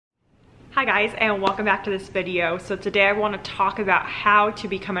Hi guys, and welcome back to this video. So today I want to talk about how to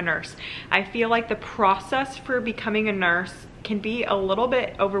become a nurse. I feel like the process for becoming a nurse can be a little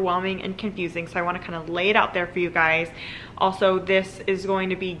bit overwhelming and confusing, so I want to kind of lay it out there for you guys. Also, this is going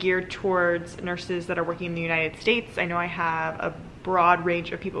to be geared towards nurses that are working in the United States. I know I have a broad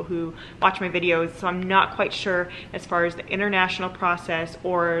range of people who watch my videos, so I'm not quite sure as far as the international process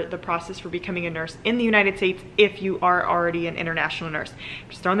or the process for becoming a nurse in the United States if you are already an international nurse. I'm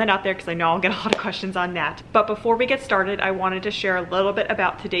just throwing that out there because I know I'll get a lot of questions on that. But before we get started, I wanted to share a little bit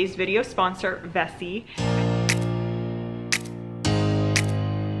about today's video sponsor, Vessi.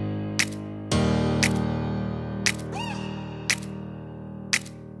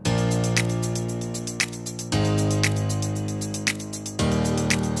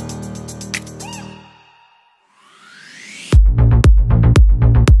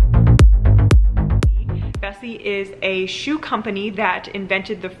 Is a shoe company that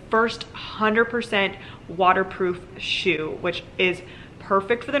invented the first 100% waterproof shoe, which is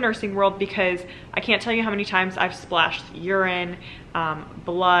perfect for the nursing world because I can't tell you how many times I've splashed urine,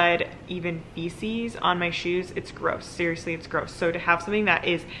 blood, even feces on my shoes. It's gross. Seriously, it's gross. So to have something that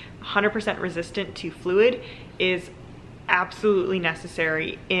is 100% resistant to fluid is absolutely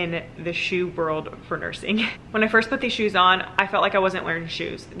necessary in the shoe world for nursing. When I first put these shoes on, I felt like I wasn't wearing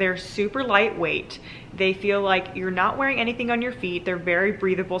shoes. They're super lightweight. They feel like you're not wearing anything on your feet. They're very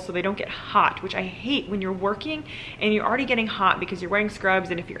breathable, so they don't get hot, which I hate when you're working and you're already getting hot because you're wearing scrubs,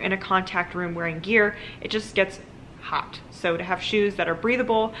 and if you're in a contact room wearing gear, it just gets hot. So to have shoes that are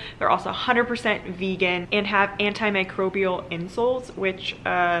breathable, they're also 100% vegan and have antimicrobial insoles, which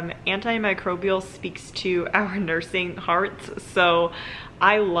antimicrobial speaks to our nursing hearts. So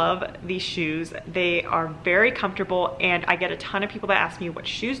I love these shoes. They are very comfortable, and I get a ton of people that ask me, what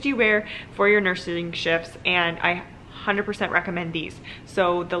shoes do you wear for your nursing shifts? And I 100% recommend these.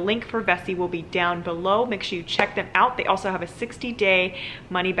 So the link for Vessi will be down below. Make sure you check them out. They also have a 60-day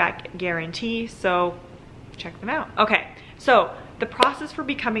money-back guarantee, so check them out. Okay, so the process for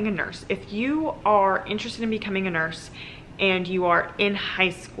becoming a nurse. If you are interested in becoming a nurse and you are in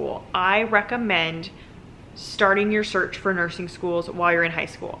high school, I recommend starting your search for nursing schools while you're in high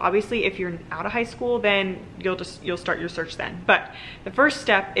school. Obviously, if you're out of high school, then you'll start your search then. But the first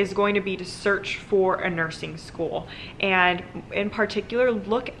step is going to be to search for a nursing school, and in particular,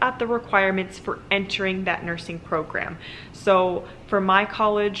 look at the requirements for entering that nursing program. So for my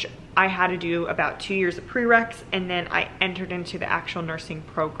college, I had to do about 2 years of prereqs, and then I entered into the actual nursing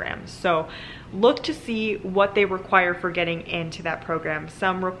program. So look to see what they require for getting into that program.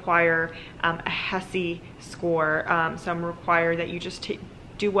 Some require a HIPAA score. Some require that you just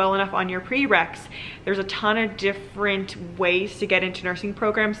do well enough on your prereqs. There's a ton of different ways to get into nursing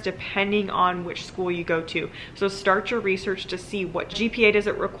programs depending on which school you go to. So start your research to see what GPA does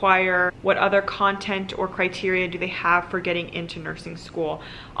it require, what other content or criteria do they have for getting into nursing school.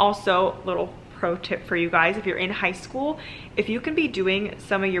 Also, little pro tip for you guys, if you're in high school, if you can be doing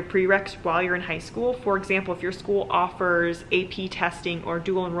some of your prereqs while you're in high school, for example, if your school offers AP testing or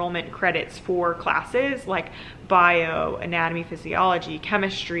dual enrollment credits for classes like bio, anatomy, physiology,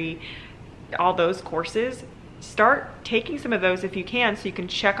 chemistry, all those courses, start taking some of those if you can, so you can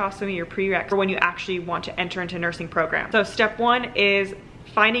check off some of your prereqs for when you actually want to enter into a nursing program. So step one is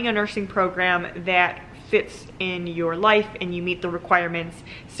finding a nursing program that fits in your life and you meet the requirements.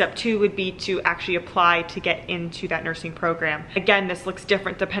 Step two would be to actually apply to get into that nursing program. Again, this looks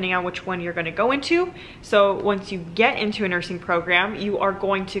different depending on which one you're going to go into. So once you get into a nursing program, you are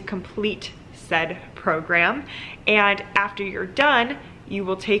going to complete said program, and after you're done, you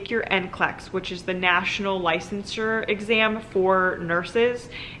will take your NCLEX, which is the national licensure exam for nurses,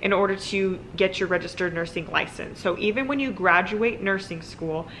 in order to get your registered nursing license. So even when you graduate nursing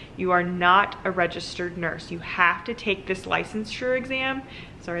school, you are not a registered nurse. You have to take this licensure exam,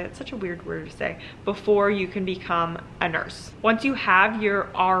 sorry, that's such a weird word to say, before you can become a nurse. Once you have your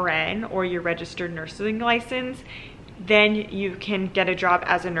RN or your registered nursing license, then you can get a job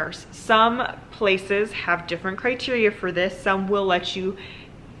as a nurse. Some places have different criteria for this. Some will let you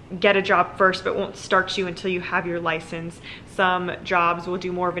get a job first but won't start you until you have your license. Some jobs will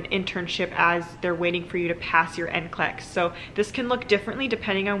do more of an internship as they're waiting for you to pass your NCLEX. So this can look differently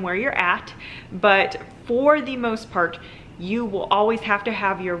depending on where you're at, but for the most part, you will always have to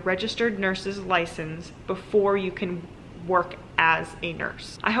have your registered nurse's license before you can work as a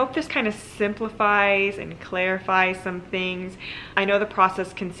nurse. I hope this kind of simplifies and clarifies some things. I know the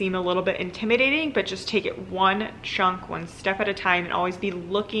process can seem a little bit intimidating, but just take it one chunk, one step at a time, and always be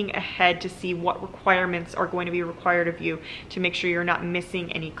looking ahead to see what requirements are going to be required of you to make sure you're not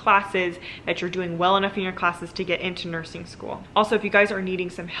missing any classes, that you're doing well enough in your classes to get into nursing school. Also, if you guys are needing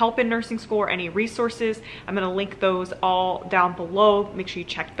some help in nursing school or any resources, I'm going to link those all down below. Make sure you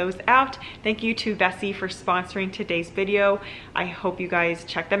check those out. Thank you to Vessi for sponsoring today's video. I hope you guys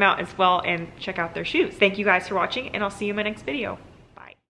check them out as well and check out their shoes. Thank you guys for watching, and I'll see you in my next video.